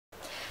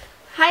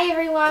Hi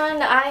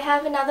everyone, I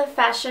have another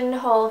fashion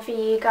haul for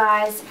you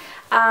guys.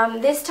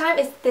 This time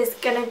there's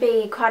going to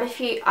be quite a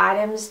few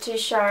items to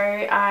show.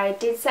 I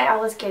did say I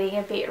was getting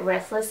a bit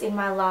restless in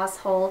my last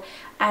haul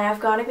and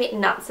I've gone a bit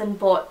nuts and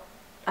bought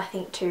I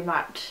think too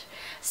much.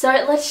 So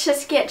let's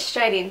just get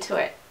straight into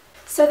it.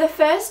 So the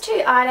first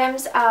two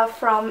items are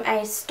from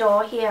a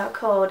store here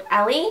called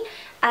Ali,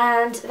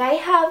 and they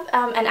have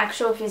an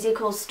actual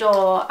physical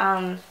store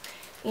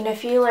in a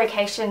few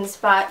locations,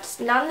 but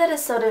none that are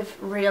sort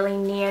of really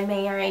near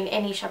me or in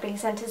any shopping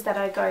centres that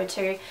I go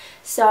to.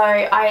 So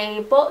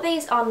I bought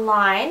these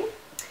online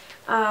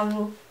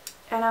and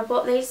I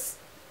bought this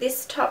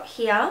top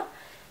here,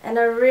 and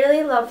I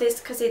really love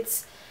this because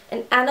it's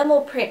an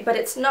animal print, but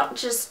it's not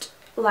just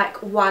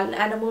like one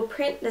animal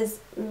print, there's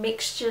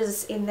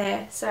mixtures in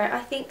there, so I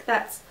think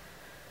that's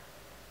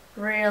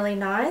really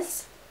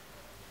nice.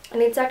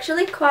 And it's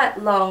actually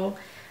quite long,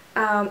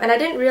 and I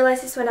didn't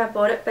realise this when I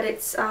bought it, but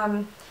it's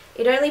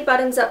it only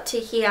buttons up to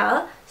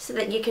here so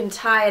that you can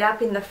tie it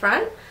up in the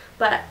front,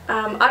 but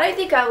I don't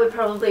think I would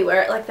probably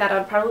wear it like that.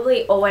 I'd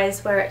probably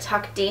always wear it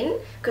tucked in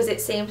because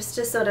it seems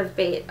to sort of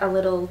be a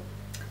little,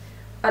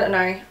 I don't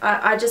know,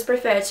 I just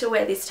prefer to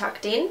wear this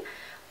tucked in.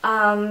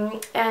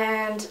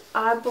 And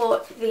I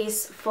bought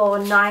this for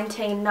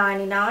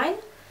 $19.99,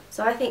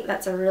 so I think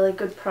that's a really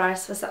good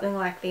price for something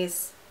like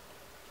this.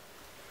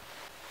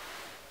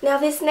 Now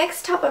this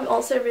next top I'm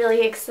also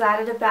really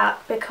excited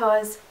about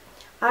because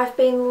I've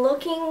been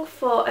looking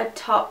for a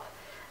top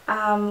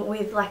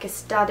with like a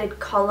studded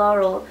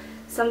collar or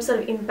some sort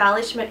of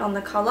embellishment on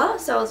the collar,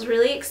 so I was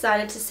really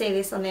excited to see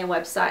this on their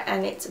website,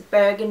 and it's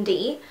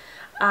burgundy,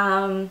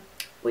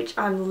 which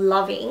I'm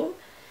loving.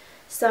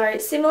 So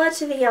similar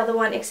to the other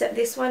one, except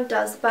this one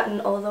does button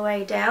all the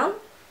way down.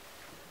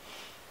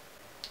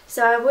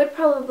 So I would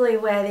probably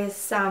wear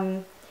this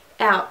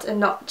out and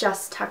not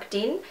just tucked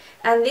in.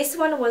 And this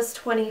one was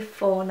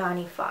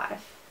 $24.95.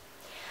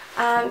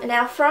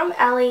 Now from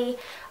Ali,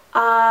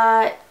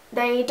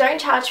 they don't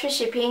charge for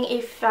shipping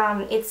if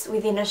it's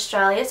within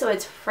Australia, so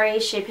it's free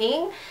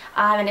shipping,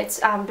 and it's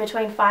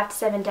between 5 to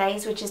 7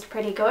 days, which is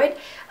pretty good.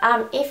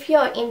 If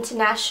you're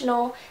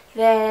international,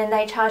 then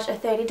they charge a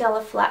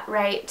 $30 flat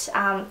rate,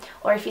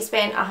 or if you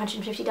spend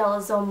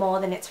 $150 or more,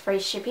 then it's free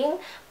shipping.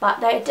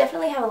 But they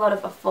definitely have a lot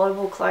of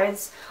affordable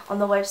clothes on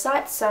the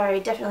website, so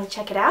definitely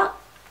check it out.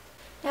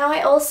 Now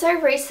I also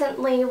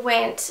recently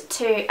went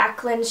to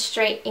Acland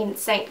Street in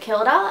St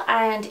Kilda,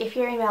 and if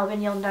you're in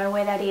Melbourne you'll know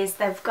where that is.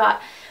 They've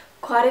got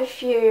quite a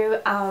few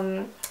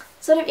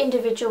sort of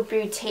individual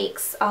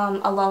boutiques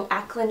along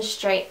Acland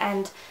Street,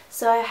 and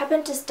so I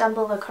happened to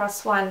stumble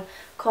across one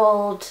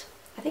called,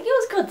 I think it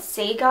was called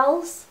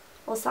Seagulls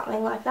or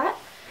something like that,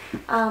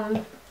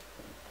 and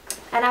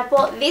I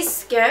bought this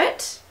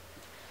skirt,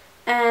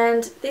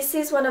 and this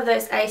is one of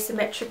those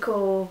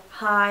asymmetrical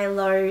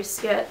high-low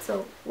skirts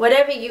or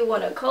whatever you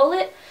want to call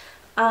it,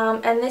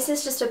 and this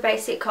is just a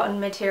basic cotton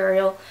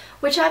material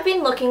which I've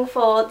been looking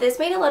for. There's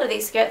been a lot of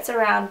these skirts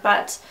around,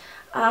 but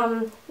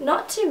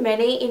not too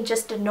many in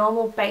just a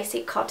normal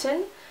basic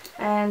cotton,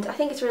 and I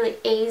think it's really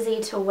easy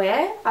to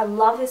wear. I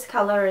love this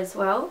colour as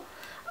well.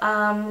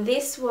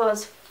 This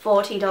was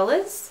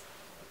 $40.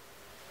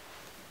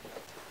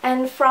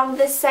 And from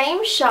the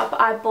same shop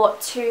I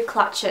bought two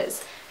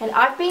clutches, and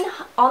I've been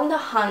on the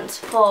hunt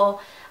for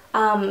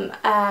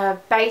a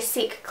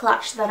basic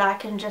clutch that I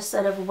can just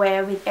sort of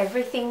wear with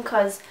everything,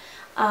 because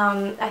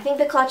I think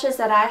the clutches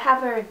that I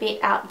have are a bit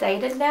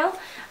outdated now,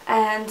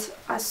 and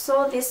I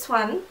saw this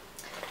one,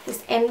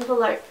 this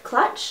envelope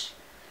clutch.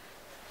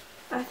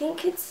 I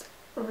think it's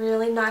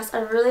really nice.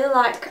 I really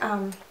like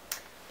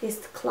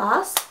this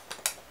clasp.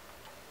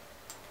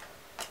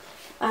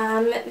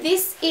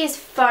 This is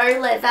faux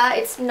leather,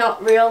 it's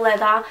not real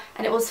leather,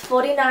 and it was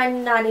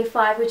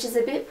 $49.95, which is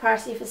a bit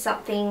pricey for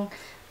something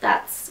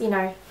that's, you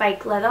know,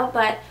 fake leather,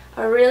 but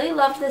I really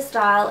love the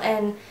style,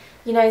 and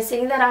you know,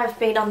 seeing that I've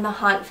been on the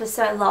hunt for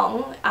so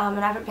long and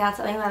I haven't found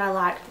something that I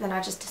liked, then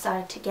I just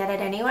decided to get it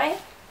anyway.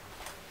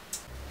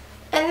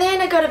 And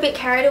then I got a bit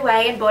carried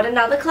away and bought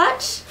another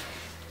clutch.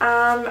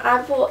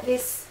 I bought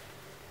this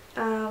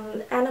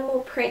animal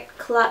print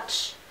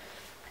clutch.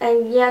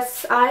 And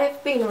yes,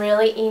 I've been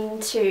really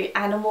into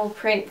animal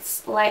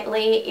prints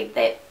lately.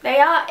 They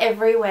are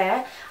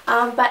everywhere,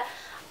 but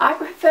I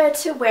prefer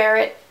to wear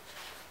it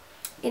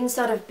in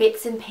sort of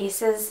bits and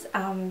pieces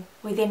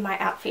within my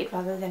outfit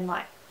rather than,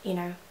 like, you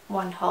know,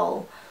 one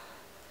whole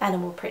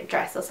animal print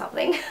dress or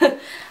something. But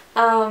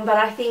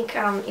I think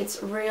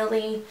it's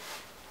really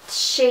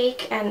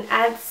chic and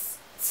adds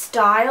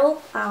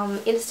style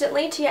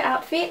instantly to your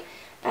outfit.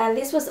 And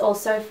this was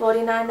also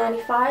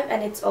 $49.95,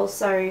 and it's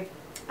also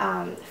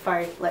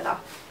faux leather.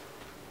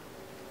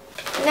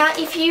 Now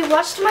if you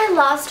watched my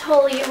last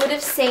haul, you would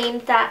have seen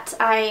that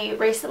I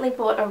recently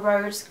bought a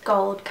rose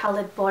gold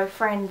coloured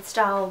boyfriend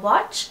style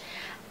watch,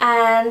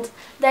 and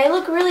they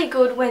look really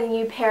good when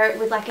you pair it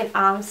with like an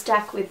arm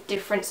stack with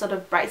different sort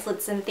of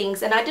bracelets and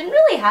things, and I didn't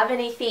really have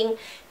anything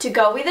to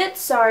go with it,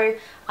 so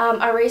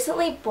I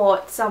recently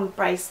bought some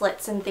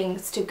bracelets and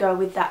things to go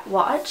with that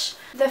watch.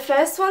 The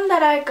first one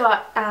that I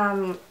got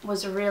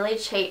was really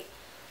cheap,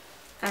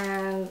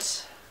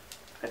 and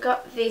I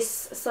got this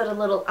sort of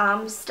little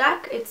arm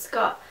stack. It's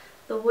got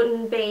the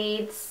wooden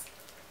beads,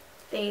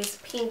 these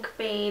pink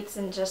beads,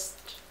 and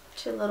just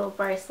 2 little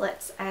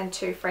bracelets and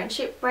 2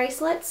 friendship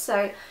bracelets.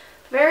 So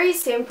very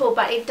simple,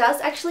 but it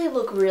does actually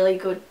look really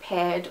good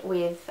paired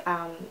with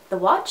the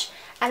watch.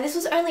 And this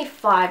was only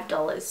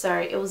 $5, so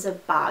it was a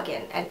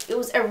bargain, and it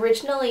was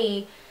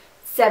originally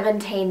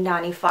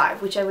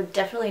 $17.95, which I would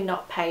definitely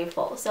not pay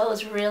for. So I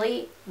was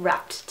really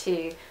rapt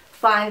to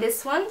find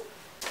this one.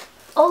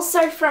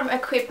 Also from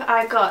Equip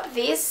I got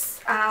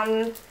this,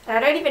 and I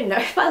don't even know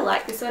if I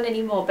like this one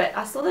anymore, but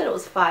I saw that it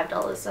was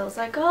 $5, so I was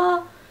like,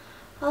 oh,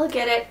 I'll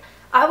get it.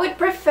 I would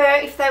prefer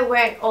if they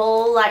weren't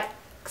all like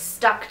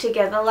stuck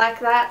together like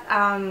that,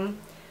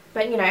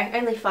 but you know,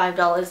 only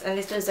 $5, and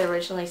this was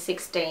originally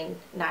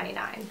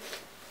 $16.99.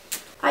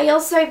 I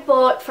also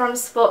bought from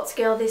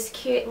Sportsgirl this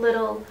cute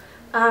little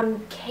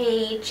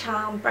key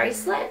charm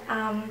bracelet,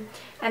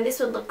 and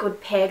this would look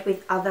good paired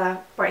with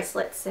other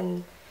bracelets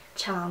and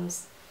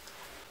charms.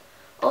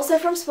 Also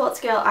from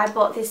Sportsgirl I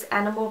bought this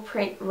animal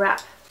print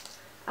wrap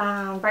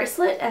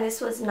bracelet, and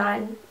this was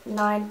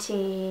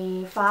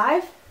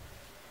 $9.95.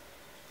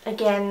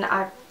 Again,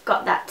 I've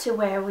got that to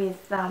wear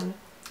with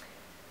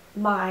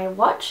my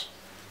watch.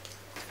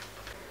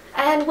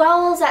 And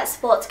while I was at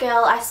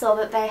Sportsgirl I saw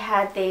that they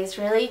had these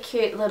really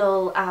cute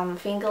little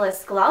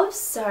fingerless gloves,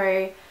 so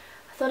I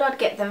thought I'd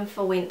get them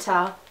for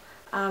winter.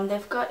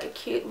 They've got a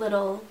cute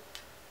little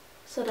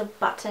sort of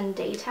button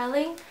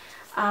detailing.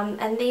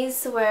 And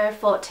these were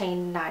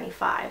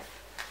 $14.95.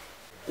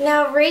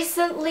 Now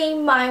recently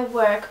my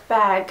work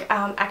bag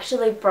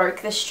actually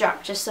broke the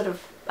strap, just sort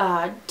of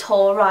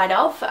tore right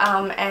off,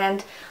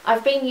 and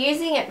I've been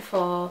using it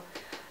for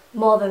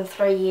more than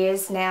 3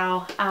 years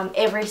now,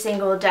 every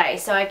single day,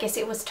 so I guess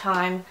it was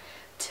time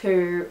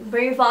to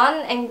move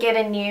on and get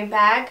a new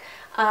bag.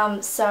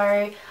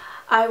 So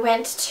I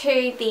went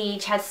to the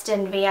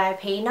Chadstone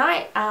VIP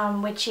night,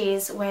 which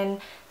is when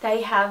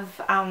they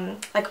have,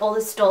 like all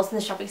the stores in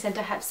the shopping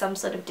centre have some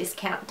sort of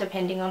discount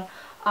depending on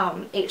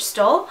each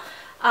store.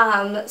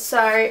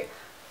 So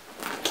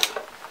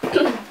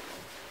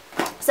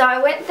I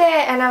went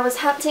there and I was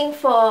hunting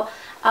for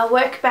a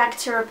work bag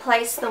to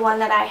replace the one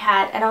that I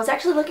had, and I was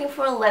actually looking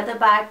for a leather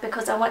bag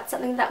because I want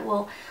something that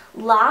will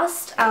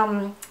last,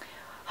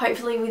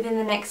 hopefully within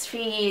the next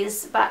few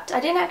years, but I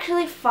didn't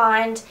actually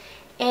find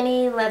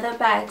any leather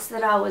bags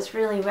that I was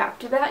really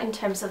rapt about in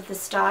terms of the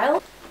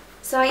style.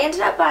 So I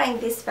ended up buying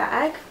this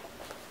bag,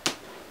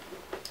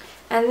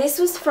 and this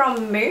was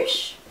from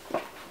Mouche.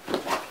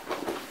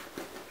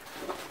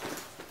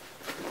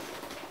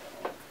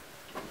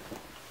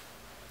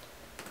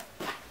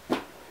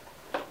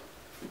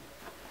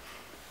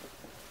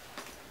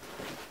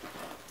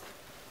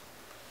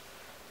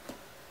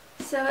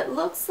 So it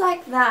looks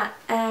like that,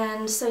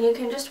 and so you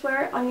can just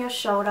wear it on your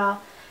shoulder,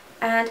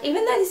 and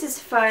even though this is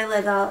faux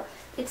leather,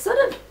 it's sort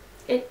of,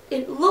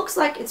 it looks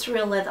like it's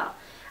real leather.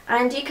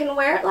 And you can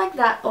wear it like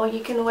that, or you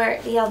can wear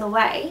it the other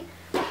way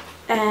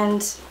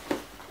and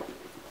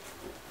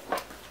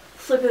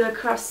flip it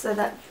across so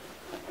that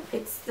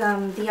it's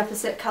the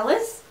opposite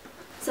colours.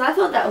 So I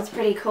thought that was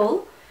pretty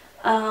cool.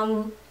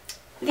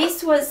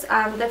 This was,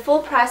 the full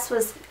price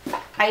was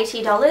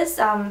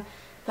 $80,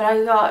 but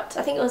I got,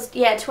 I think it was,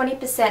 yeah,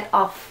 20%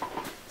 off.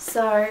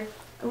 So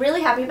I'm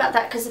really happy about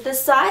that because the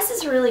size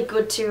is really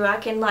good too. I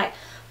can like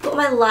put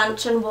my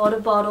lunch and water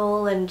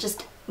bottle and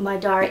just my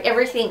diary,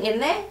 everything in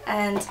there,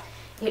 and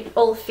it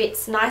all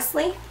fits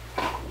nicely.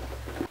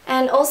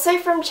 And also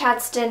from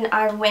Chadstone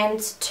I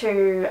went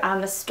to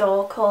a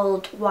store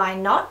called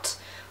Ynot,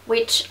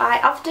 which I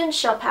often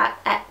shop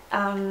at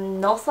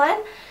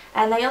Northland,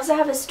 and they also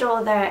have a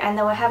store there, and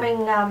they were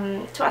having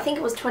I think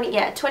it was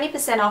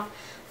 20% off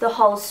the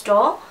whole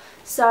store.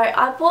 So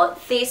I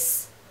bought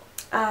this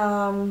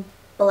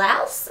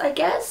blouse, I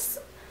guess,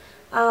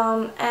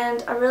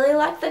 and I really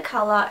like the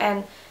colour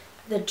and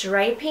the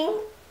draping.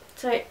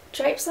 So it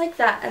drapes like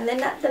that, and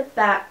then at the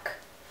back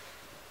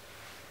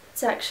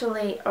it's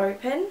actually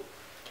open.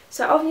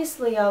 So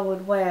obviously I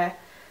would wear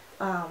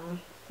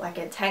like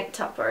a tank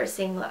top or a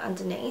singlet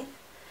underneath.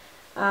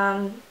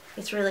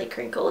 It's really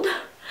crinkled.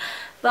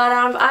 But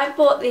I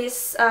bought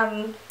this,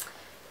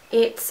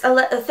 it's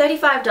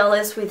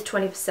 $35 with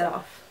 20%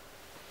 off.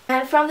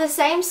 And from the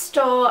same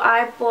store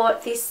I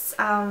bought this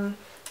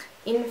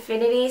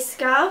infinity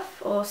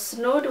scarf or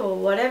snood or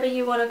whatever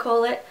you want to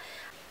call it.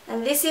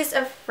 And this is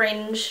a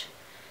fringe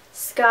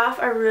scarf.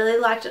 I really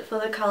liked it for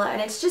the colour, and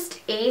it's just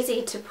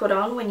easy to put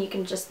on when you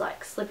can just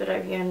like slip it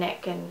over your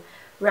neck and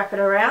wrap it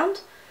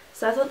around.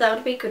 So I thought that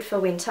would be good for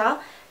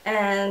winter,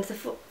 and the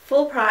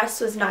full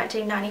price was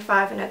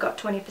 $19.95 and I got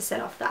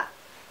 20% off that.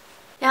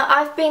 Now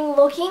I've been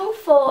looking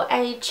for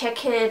a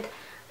checkered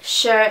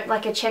shirt,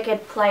 like a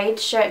checkered plaid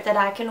shirt that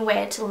I can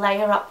wear to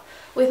layer up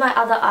with my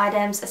other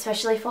items,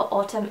 especially for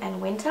autumn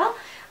and winter.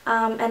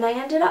 And I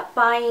ended up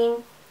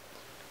buying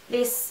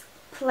this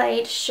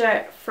plaid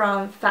shirt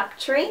from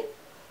Factorie.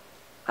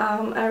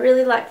 I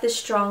really like the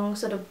strong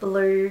sort of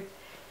blue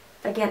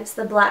against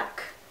the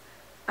black.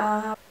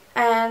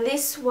 And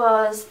this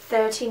was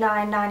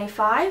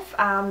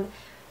 $39.95,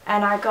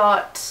 and I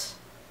got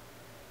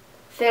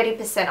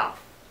 30%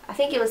 off. I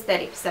think it was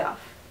 30%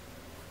 off.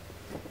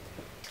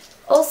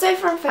 Also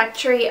from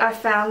Factorie, I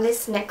found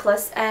this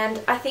necklace,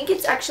 and I think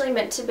it's actually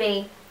meant to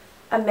be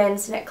a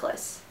men's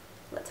necklace.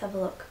 Let's have a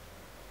look.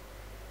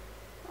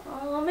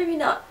 Oh, maybe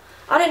not.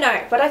 I don't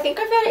know, but I think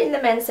I found it in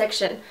the men's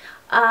section.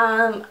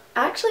 I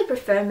actually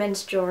prefer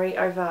men's jewellery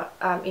over,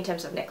 in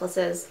terms of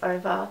necklaces,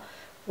 over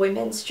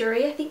women's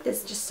jewellery. I think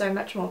there's just so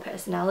much more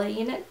personality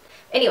in it.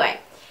 Anyway,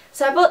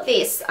 so I bought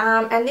this,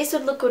 and this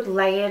would look good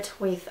layered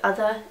with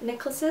other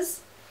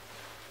necklaces.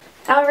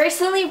 I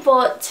recently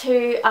bought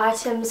 2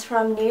 items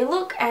from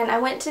Newlook, and I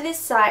went to this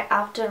site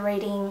after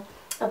reading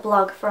a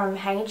blog from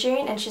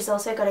heyyyjune, and she's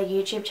also got a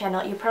YouTube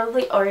channel. You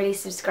probably already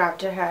subscribed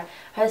to her.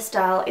 Her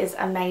style is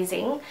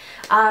amazing.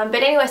 But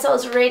anyway, so I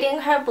was reading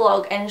her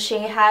blog, and she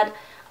had,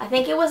 I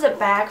think it was a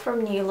bag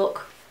from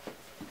Newlook,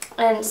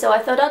 and so I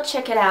thought I'd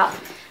check it out.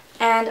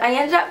 And I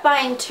ended up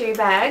buying 2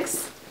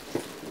 bags,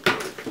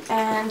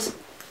 and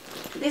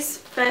this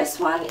first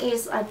one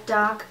is a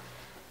dark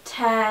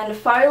tan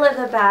faux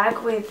leather bag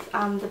with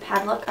the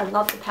padlock. I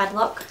love the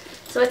padlock.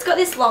 So it's got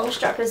this long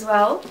strap as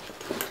well.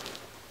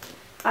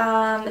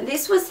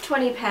 This was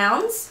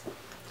 £20,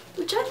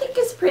 which I think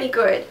is pretty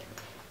good.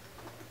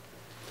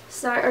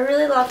 So I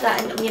really love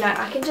that, and you know,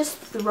 I can just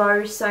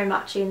throw so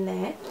much in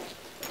there.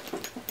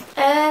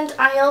 And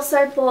I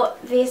also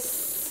bought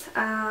this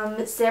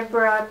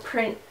zebra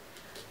print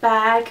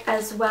bag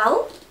as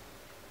well.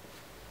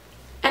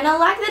 And I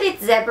like that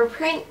it's zebra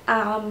print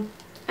and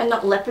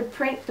not leopard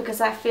print,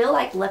 because I feel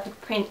like leopard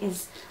print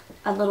is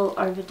a little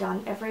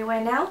overdone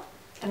everywhere now.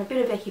 And a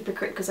bit of a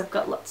hypocrite because I've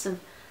got lots of,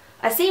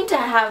 I seem to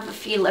have a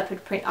few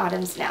leopard print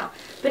items now.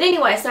 But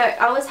anyway, so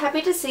I was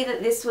happy to see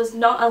that this was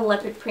not a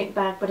leopard print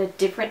bag but a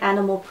different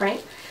animal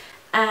print.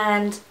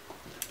 And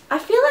I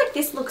feel like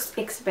this looks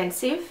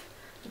expensive,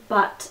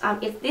 but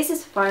this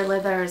is faux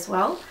leather as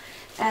well.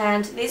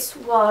 And this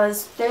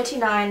was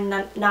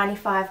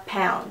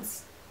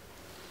 £39.95.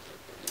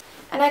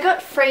 And I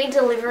got free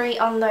delivery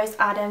on those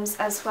items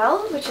as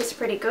well, which is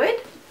pretty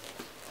good.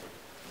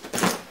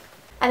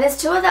 And there's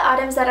 2 other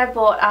items that I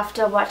bought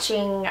after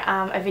watching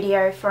a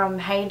video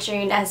from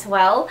heyyyjune as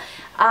well.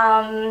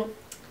 I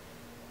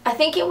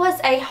think it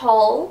was a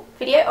haul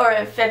video or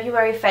a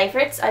February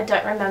favourites, I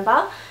don't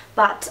remember.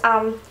 But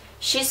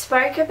she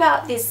spoke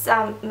about this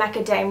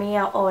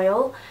macadamia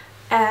oil,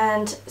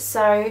 and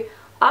so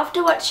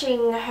after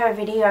watching her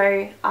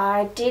video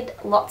I did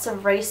lots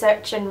of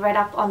research and read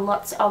up on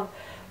lots of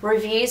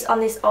reviews on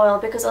this oil,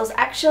 because I was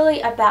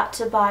actually about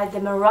to buy the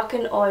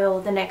Moroccan oil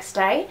the next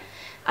day.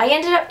 I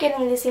ended up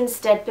getting this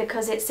instead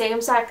because it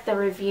seems like the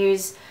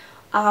reviews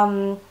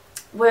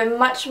were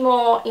much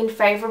more in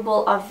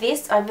favourable of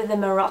this over the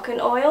Moroccan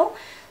oil.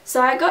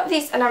 So I got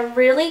this, and I'm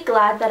really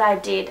glad that I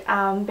did,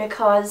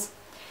 because,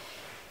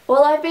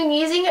 well, I've been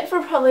using it for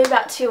probably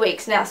about 2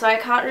 weeks now, so I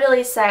can't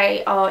really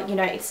say, oh, you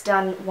know, it's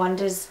done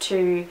wonders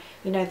to,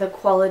 you know, the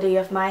quality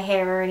of my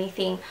hair or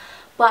anything.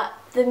 But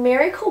the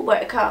miracle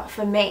worker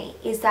for me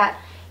is that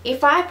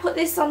if I put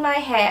this on my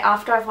hair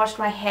after I've washed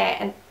my hair,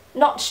 and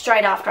not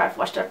straight after I've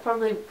washed it, I'd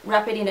probably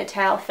wrap it in a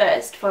towel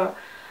first for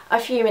a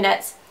few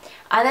minutes,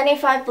 and then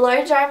if I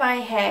blow dry my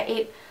hair,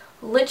 it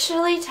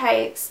literally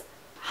takes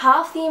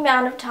half the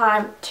amount of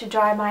time to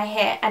dry my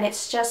hair, and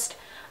it's just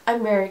a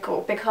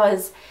miracle,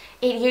 because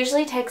it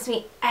usually takes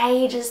me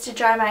ages to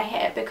dry my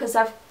hair because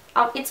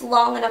it's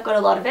long and I've got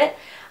a lot of it,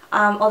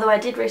 although I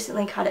did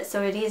recently cut it,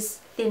 so it is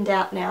thinned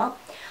out now.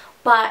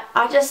 But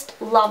I just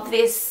love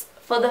this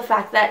for the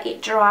fact that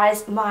it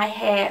dries my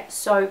hair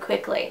so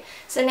quickly.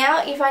 So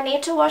now if I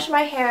need to wash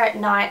my hair at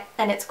night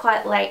and it's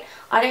quite late,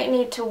 I don't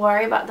need to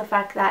worry about the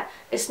fact that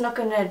it's not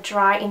going to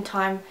dry in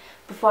time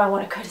before I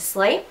want to go to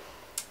sleep.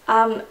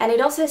 And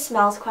it also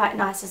smells quite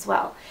nice as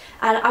well.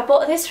 And I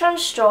bought this from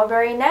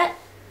Strawberrynet.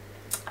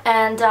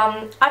 And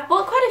I've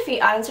bought quite a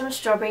few items from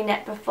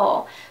Strawberrynet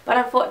before, but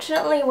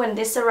unfortunately when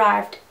this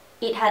arrived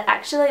it had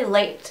actually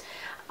leaked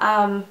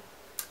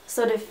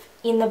sort of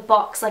in the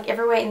box, like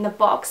everywhere in the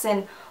box,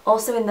 and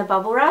also in the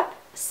bubble wrap.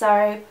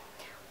 So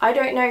I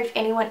don't know if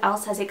anyone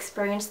else has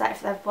experienced that,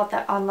 if they've bought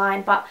that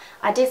online, but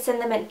I did send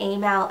them an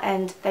email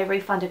and they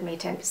refunded me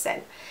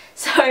 10%.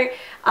 So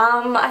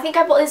I think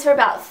I bought this for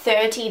about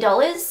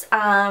 $30.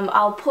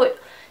 I'll put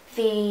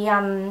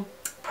the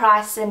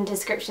price and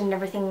description and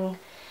everything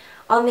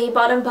on the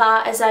bottom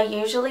bar as I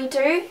usually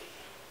do.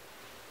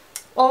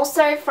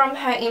 Also from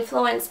her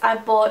influence I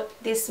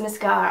bought this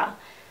mascara.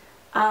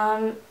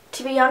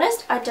 To be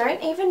honest, I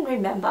don't even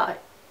remember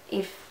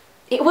if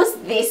it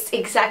was this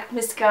exact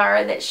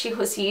mascara that she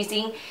was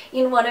using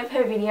in one of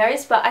her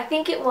videos, but I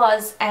think it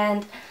was.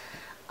 And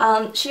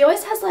she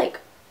always has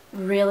like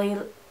really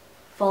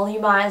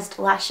volumized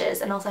lashes,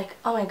 and I was like,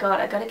 oh my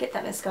god, I gotta get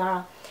that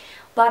mascara.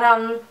 But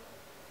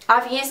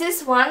I've used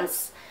this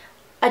once.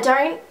 I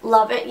don't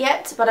love it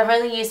yet, but I've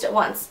only used it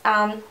once.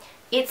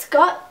 It's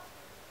got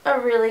a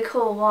really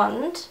cool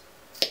wand.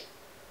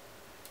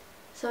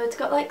 So it's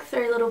got like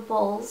 3 little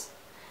balls,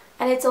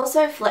 and it's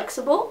also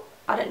flexible.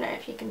 I don't know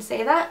if you can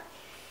see that.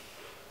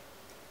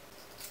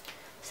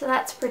 So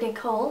that's pretty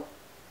cool.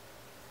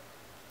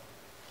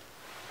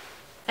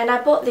 And I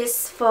bought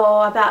this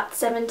for about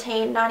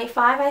 $17.95,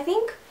 I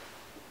think.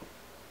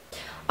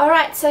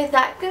 Alright, so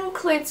that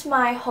concludes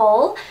my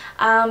haul.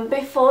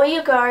 Before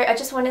you go, I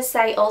just want to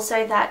say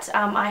also that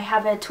I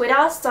have a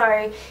Twitter,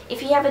 so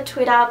if you have a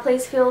Twitter,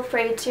 please feel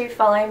free to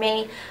follow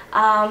me.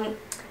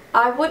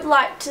 I would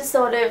like to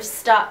sort of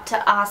start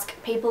to ask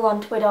people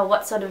on Twitter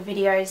what sort of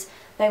videos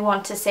they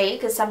want to see,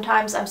 because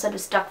sometimes I'm sort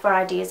of stuck for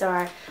ideas,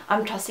 or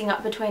I'm tossing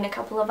up between a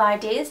couple of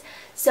ideas.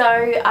 So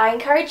I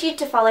encourage you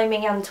to follow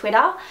me on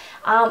Twitter.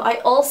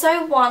 I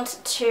also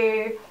want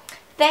to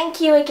thank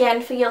you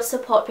again for your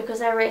support,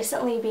 because I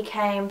recently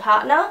became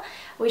partner,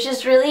 which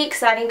is really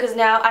exciting because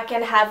now I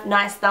can have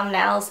nice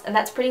thumbnails, and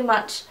that's pretty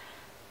much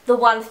the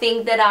one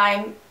thing that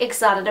I'm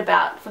excited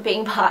about for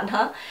being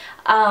partner.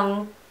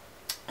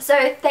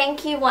 So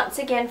thank you once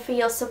again for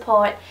your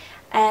support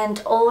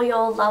and all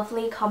your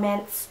lovely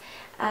comments.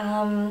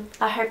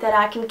 I hope that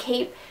I can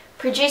keep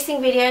producing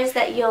videos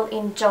that you'll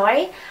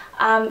enjoy.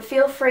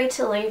 Feel free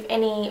to leave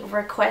any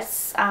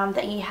requests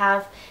that you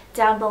have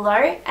down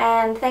below,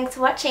 and thanks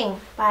for watching.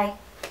 Bye.